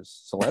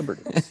 Actors,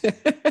 celebrities.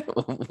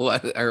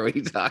 What are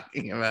we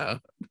talking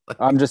about?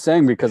 I'm just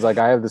saying because like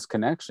I have this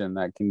connection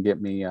that can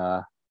get me,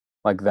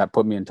 like that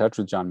put me in touch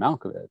with John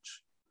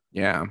Malkovich.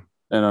 Yeah.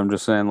 And I'm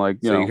just saying, like,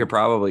 So you could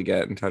probably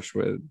get in touch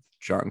with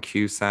John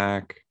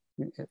Cusack.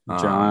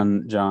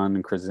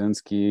 John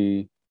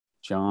Krasinski,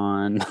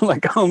 John,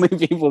 like only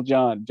people,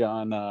 John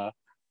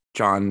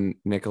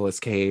Nicolas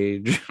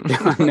Cage.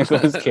 John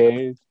Nicolas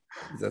Cage.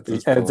 That's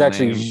his It's full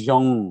actually name.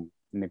 Jean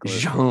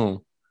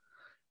Nicolas.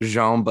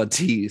 Jean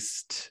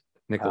Baptiste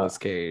Nicolas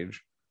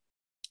Cage.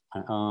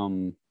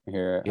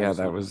 Here. Yeah,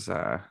 that was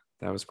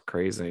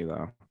crazy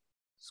though.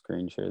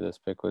 Screen share this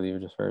pic with you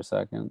just for a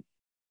second.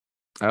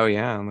 Oh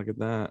yeah, look at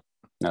that.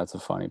 That's a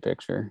funny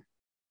picture.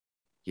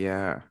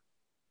 Yeah,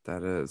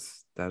 that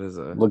is a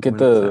look at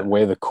the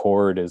way the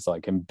cord is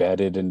like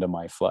embedded into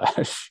my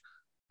flesh.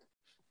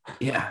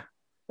 Yeah.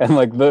 And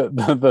like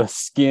the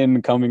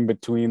skin coming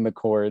between the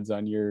cords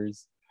on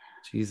yours.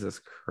 Jesus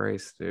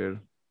Christ, dude.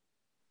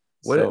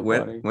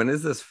 When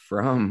is this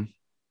from?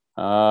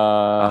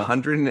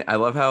 100. I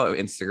love how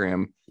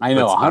Instagram. I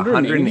know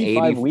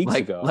 185 weeks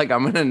ago. Like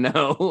I'm gonna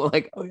know.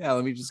 Like, oh yeah,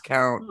 let me just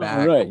count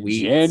back. Right,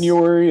 weeks.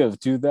 January of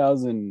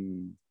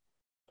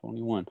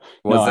 2021.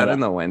 Was that in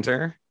the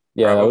winter?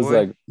 Yeah, Probably? That was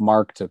like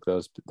Mark took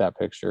that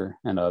picture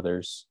and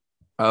others.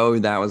 Oh,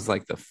 that was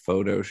like the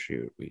photo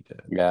shoot we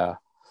did. Yeah,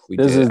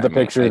 this is the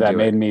picture that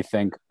made me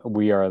think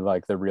we are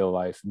like the real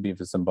life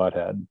Beavis and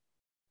Butthead.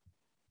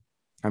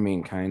 I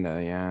mean, kind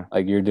of, yeah.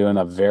 Like you're doing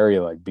a very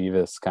like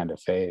Beavis kind of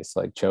face,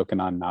 like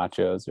choking on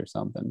nachos or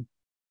something.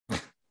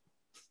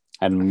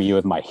 And me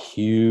with my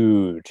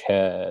huge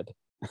head.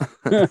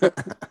 That's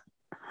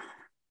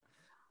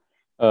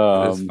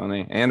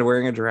funny. And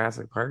wearing a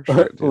Jurassic Park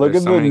shirt. Dude. Look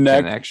at the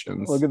neck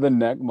connections. Look at the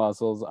neck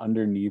muscles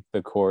underneath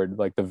the cord,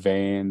 like the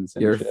veins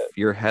and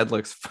your head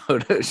looks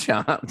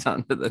photoshopped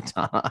onto the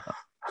top.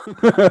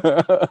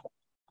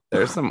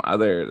 There's some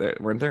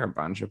weren't there a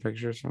bunch of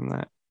pictures from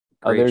that?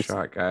 Great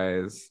shot,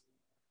 guys.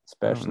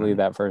 Especially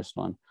that first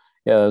one.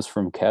 Yeah, that was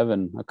from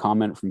Kevin. A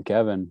comment from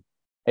Kevin.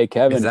 Hey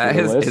Kevin, is that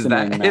his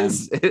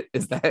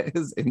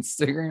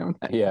Instagram?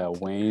 Yeah,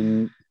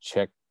 Wayne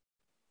Chechevsky.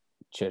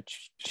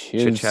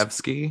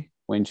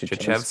 Wayne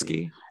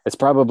Chechevsky. It's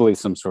probably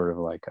some sort of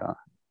like a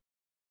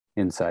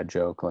inside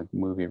joke, like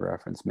movie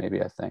reference,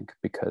 maybe, I think,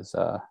 because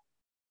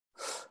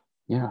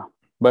yeah.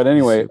 But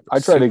anyway, I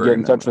try to get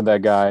in touch with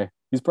that guy.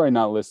 He's probably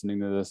not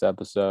listening to this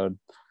episode.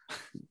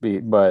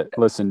 But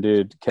listen,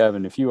 dude,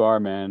 Kevin, if you are,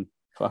 man,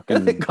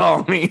 fucking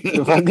call me.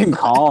 Fucking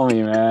call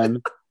me,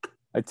 man.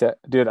 I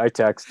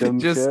text him.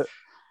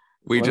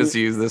 We just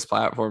use this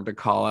platform to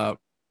call out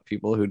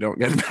people who don't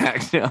get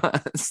back to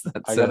us.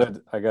 I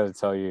gotta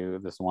tell you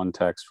this one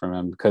text from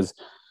him, because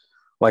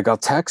like I'll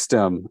text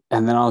him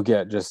and then I'll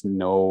get just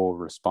no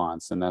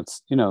response, and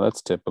that's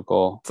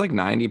typical. It's like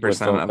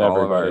 90% of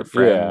all of our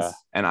friends,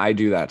 and I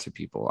do that to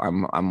people.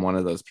 I'm one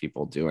of those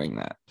people doing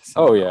that.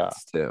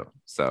 Too.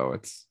 So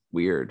it's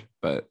weird,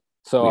 but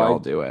we all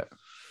do it.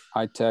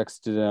 I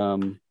texted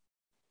him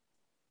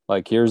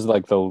like, here's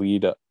like the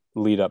lead up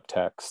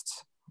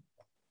text.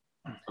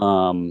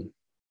 March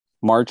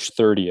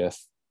 30th.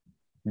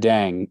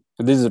 Dang,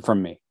 this is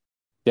from me.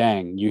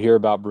 Dang, you hear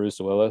about Bruce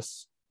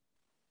Willis?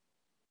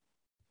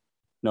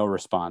 No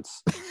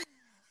response.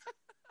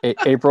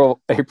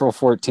 April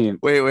 14th.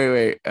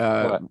 Wait.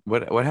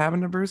 What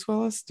happened to Bruce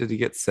Willis? Did he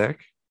get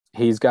sick?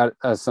 He's got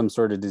some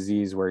sort of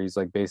disease where he's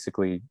like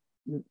basically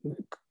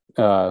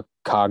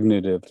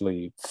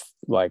cognitively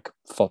like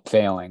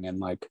failing, and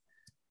like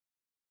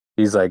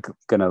he's like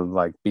gonna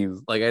like be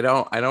like, I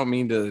don't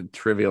mean to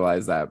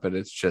trivialize that, but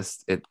it's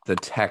just the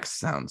text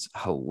sounds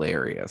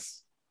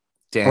hilarious.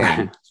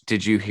 Dang,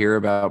 did you hear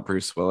about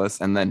Bruce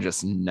Willis? And then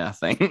just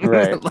nothing.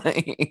 Right.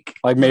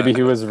 like maybe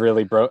he was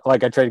really broke.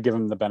 Like I tried to give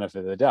him the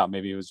benefit of the doubt.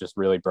 Maybe he was just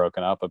really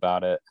broken up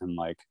about it. And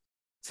like,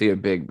 is he a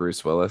big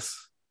Bruce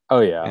Willis? Oh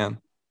yeah. Man.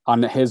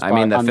 On his,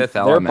 the Fifth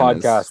Element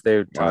podcast,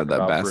 they talk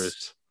about best.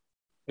 Bruce.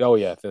 Oh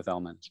yeah, Fifth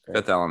Element.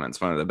 Fifth Element's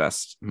one of the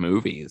best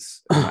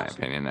movies, in my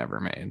opinion, ever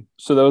made.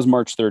 So that was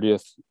March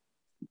 30th.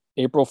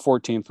 April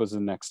 14th was the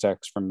next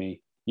text from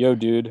me. Yo,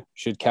 dude,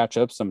 should catch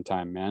up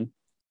sometime, man.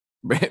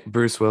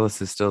 Bruce Willis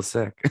is still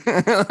sick.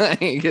 At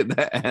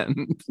the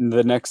end.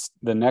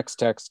 The next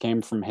text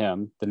came from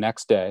him the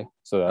next day,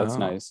 so that's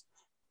nice.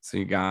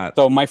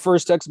 So my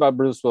first text about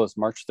Bruce Willis,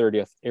 March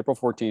 30th, April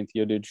 14th.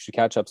 Yo, dude, you should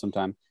catch up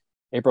sometime.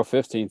 April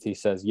 15th, he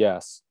says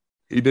yes.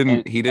 He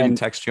didn't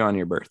text you on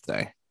your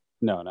birthday.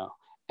 No.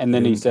 And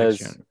then he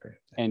says,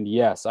 and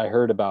yes, I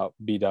heard about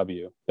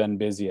BW. Been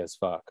busy as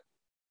fuck.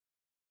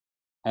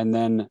 And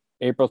then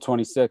April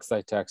 26th, I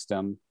text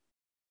him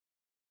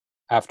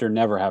after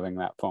never having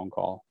that phone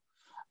call.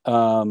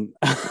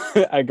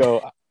 I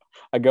go,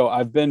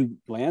 I've been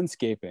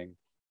landscaping,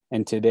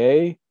 and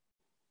today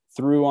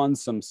threw on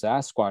some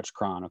Sasquatch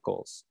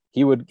Chronicles.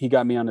 He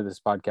got me onto this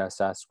podcast,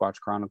 Sasquatch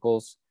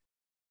Chronicles,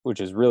 which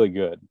is really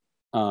good,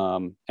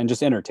 and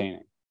just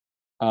entertaining.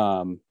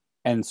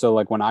 And so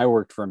like when I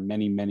worked for him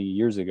many, many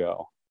years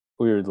ago,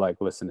 we would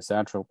like listen to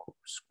Sasquatch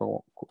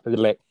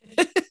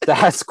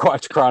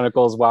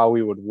Chronicles while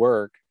we would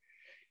work.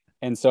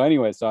 And so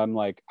anyway, so I'm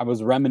like, I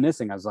was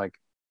reminiscing. I was like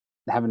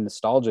having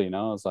nostalgia, you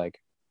know. I was like,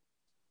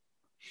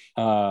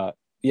 yeah,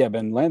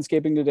 been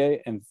landscaping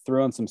today and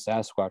threw on some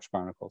Sasquatch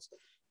Chronicles,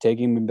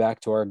 taking me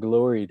back to our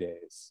glory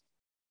days.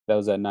 That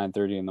was at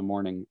 9:30 in the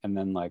morning. And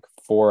then like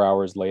 4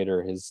 hours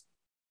later, his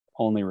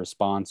only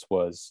response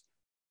was,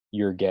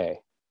 "You're gay."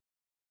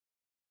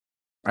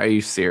 Are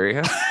you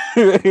serious?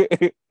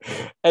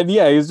 And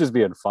yeah, he was just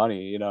being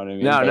funny, you know what I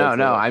mean?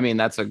 No. I mean,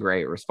 that's a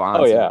great response.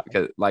 Oh yeah,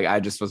 because like I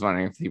just was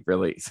wondering if he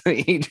really. So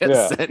he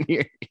just said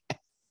you're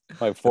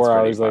like 4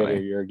 hours later,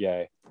 "You're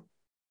gay."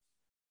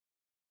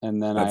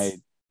 And then I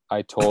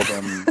told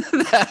him.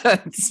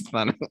 That's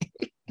funny.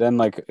 Then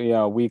like, you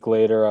know, a week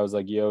later, I was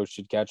like, "Yo,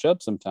 should catch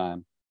up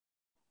sometime."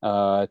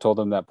 I told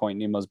him that Point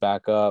Nemo's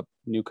back up,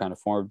 new kind of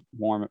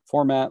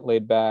format,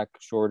 laid back,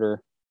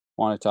 shorter.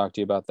 Want to talk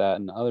to you about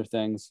that and other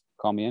things.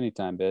 Call me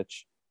anytime,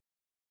 bitch.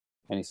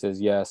 And he says,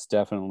 "Yes,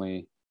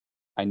 definitely.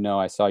 I know,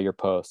 I saw your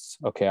posts.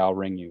 Okay, I'll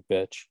ring you,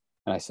 bitch."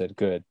 And I said,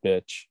 "Good,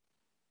 bitch."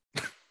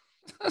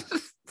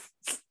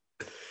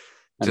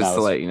 Just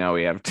to let you know,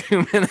 we have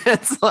 2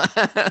 minutes left.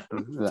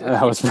 That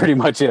was pretty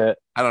much it.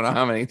 I don't know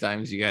how many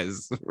times you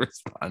guys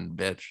respond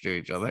bitch to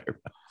each other.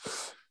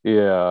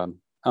 Yeah.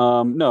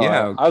 No,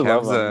 yeah, I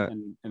love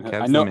him. And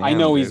I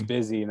know he's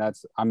busy, and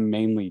I'm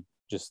mainly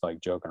just like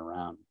joking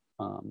around.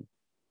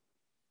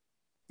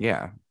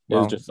 Yeah. It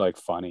was just like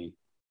funny.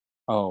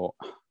 Oh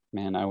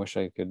man, I wish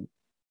I could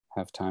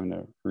have time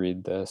to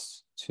read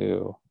this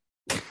too.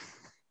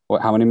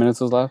 What? How many minutes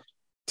was left?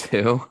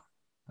 2.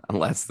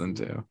 Less than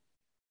 2.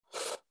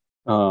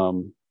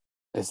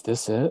 Is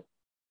this it?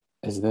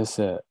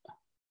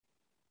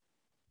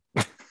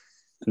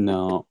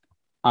 No.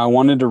 I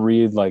wanted to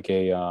read like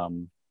a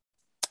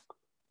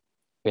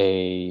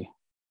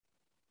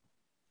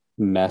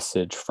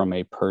message from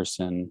a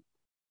person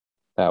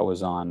that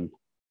was on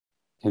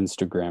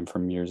Instagram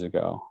from years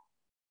ago.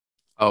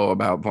 Oh,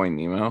 about Point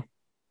Nemo?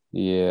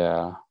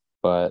 Yeah,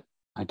 but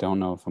I don't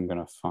know if I'm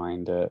gonna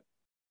find it.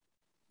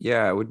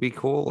 Yeah, it would be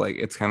cool. Like,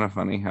 it's kind of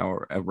funny how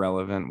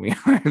irrelevant we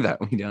are that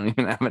we don't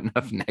even have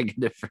enough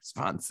negative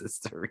responses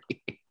to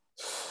read.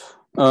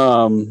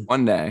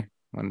 One day.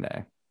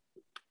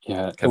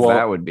 Yeah, because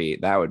that would be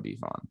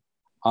fun.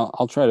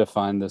 I'll try to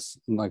find this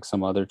like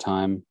some other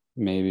time,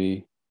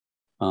 maybe.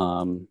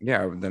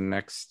 Yeah, the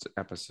next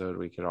episode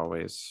we could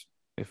always,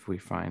 if we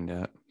find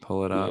it,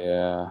 pull it up.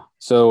 Yeah.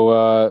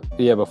 So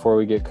before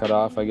we get cut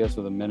off, I guess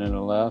with a minute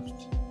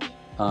left.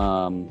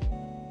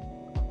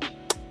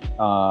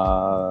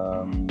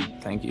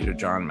 Thank you to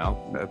John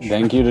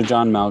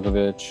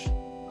Malkovich.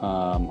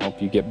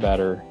 Hope you get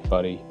better,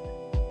 buddy.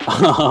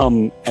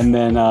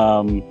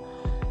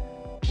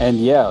 And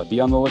yeah, be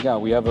on the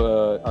lookout. We have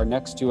our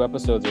next 2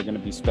 episodes are going to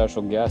be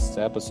special guest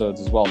episodes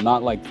as well.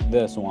 Not like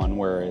this one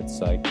where it's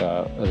like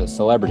a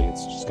celebrity.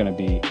 It's just going to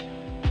be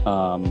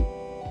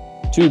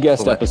 2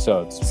 guest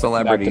episodes.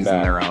 Celebrities in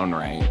their own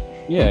right.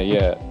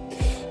 Yeah.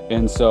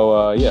 And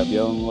so, be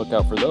on the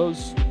lookout for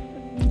those.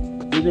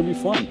 They're going to be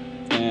fun.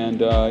 And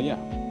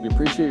we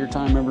appreciate your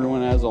time,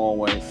 everyone, as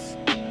always.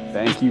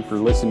 Thank you for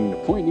listening to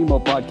Point Nemo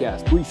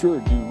Podcast. Be sure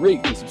to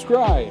rate and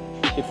subscribe.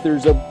 If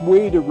there's a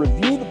way to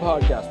review the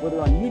podcast, whether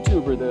on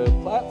YouTube or the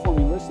platform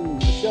you listen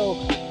to the show,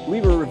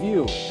 leave a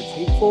review. If it's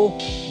hateful,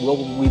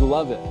 we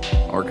love it.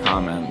 Or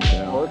comment.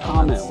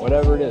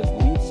 Whatever it is.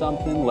 Leave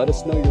something. Let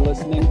us know you're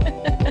listening.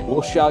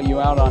 We'll shout you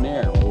out on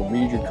air. We'll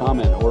read your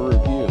comment or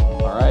review.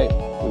 All right?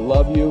 We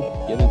love you.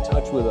 Get in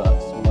touch with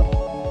us.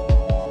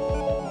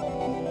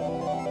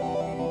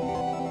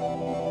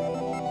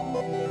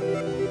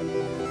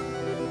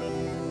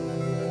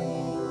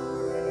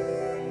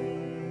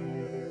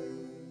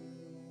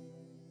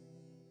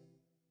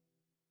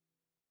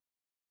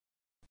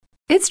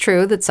 It's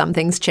true that some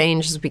things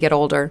change as we get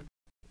older.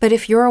 But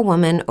if you're a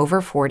woman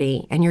over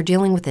 40 and you're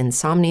dealing with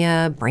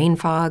insomnia, brain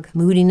fog,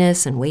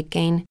 moodiness, and weight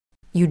gain,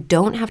 you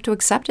don't have to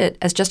accept it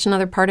as just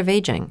another part of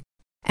aging.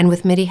 And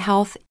with MIDI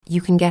Health, you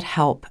can get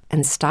help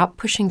and stop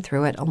pushing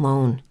through it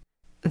alone.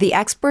 The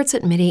experts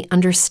at MIDI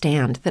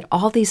understand that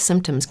all these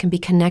symptoms can be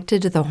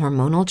connected to the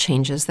hormonal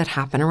changes that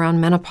happen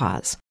around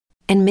menopause.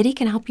 And MIDI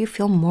can help you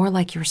feel more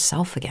like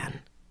yourself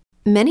again.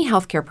 Many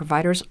healthcare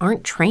providers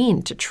aren't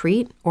trained to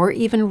treat or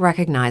even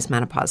recognize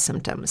menopause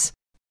symptoms.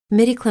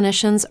 MIDI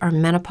clinicians are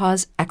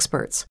menopause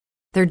experts.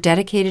 They're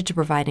dedicated to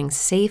providing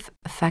safe,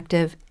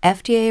 effective,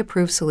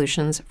 FDA-approved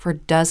solutions for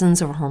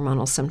dozens of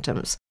hormonal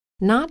symptoms,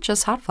 not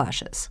just hot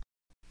flashes.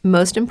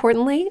 Most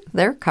importantly,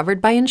 they're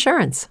covered by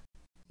insurance.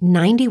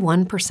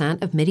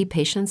 91% of MIDI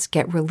patients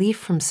get relief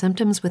from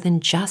symptoms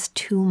within just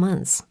 2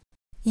 months.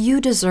 You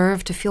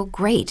deserve to feel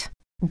great.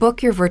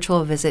 Book your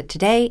virtual visit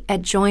today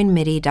at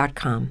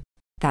joinmidi.com.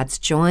 That's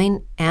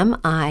joinmidi.com.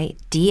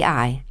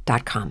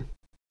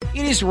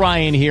 It is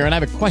Ryan here, and I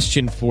have a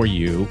question for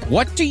you.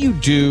 What do you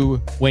do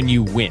when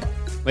you win?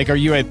 Like, are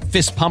you a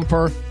fist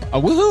pumper, a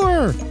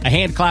woohooer, a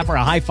hand clapper,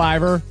 a high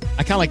fiver?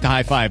 I kind of like the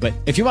high five, but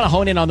if you want to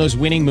hone in on those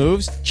winning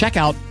moves, check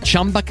out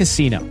Chumba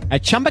Casino.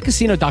 At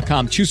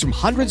ChumbaCasino.com, choose from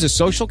hundreds of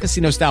social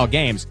casino-style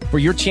games for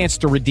your chance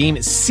to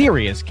redeem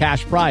serious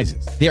cash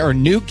prizes. There are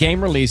new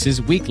game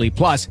releases weekly,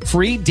 plus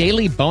free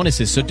daily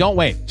bonuses. So don't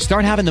wait.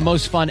 Start having the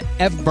most fun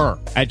ever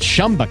at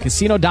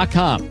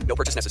ChumbaCasino.com. No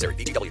purchase necessary.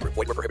 VGW Group.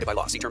 Void where prohibited by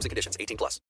law. See terms and conditions. 18+.